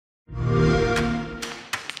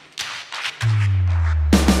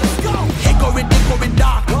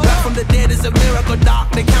the dead is a miracle, doc.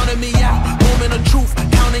 They counted me out. Moment of truth,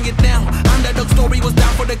 counting it down. Underdog story was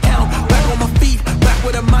down for the count. Back on my feet, back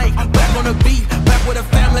with a mic, back on the beat, back with a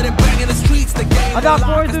family that bang in the streets. The game. I got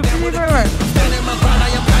Forza fever. Standing my ground, I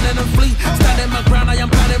am counting them fleet. Standing my ground, I am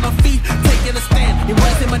counting my feet. Taking a stand,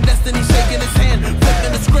 erasing my destiny, shaking his hand,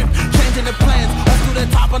 flipping the script, changing the plans. Up to the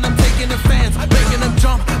top, and I'm taking the fans, making them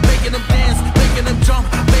jump, making them dance, making them jump,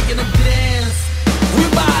 making them dance. We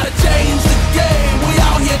about to change the game. We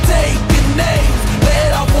out here taking names. Let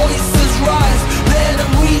our voices rise. Let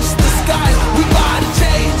them reach the skies. We about to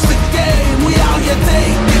change the game. We out here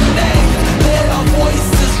taking names. Let our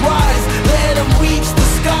voices rise. Let them reach the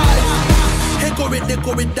skies.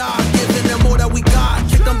 Hickory dog, giving them all that we got.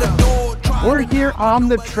 Kick on the door. We're here on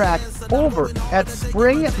the track over at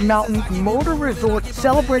Spring Mountain Motor Resort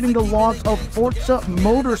celebrating the launch of Forza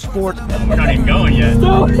Motorsport. We're not even going yet.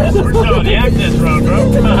 No. We're still on the access road, bro.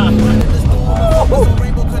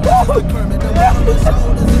 Freaking love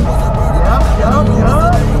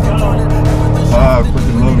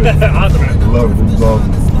it. Awesome. Love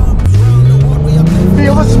it.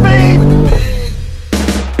 Feel the speed!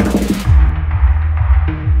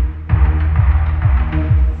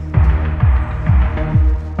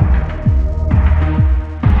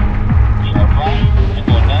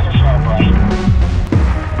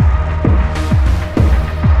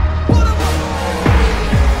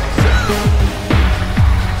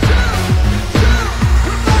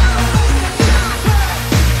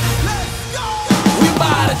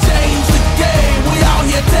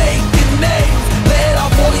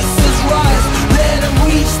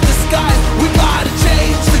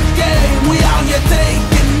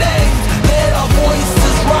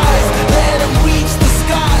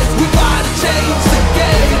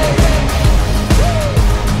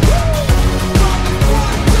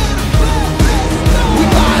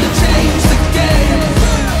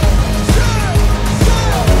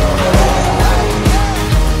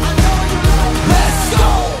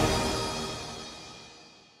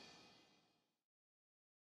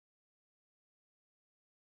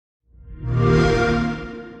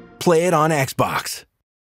 Play it on Xbox.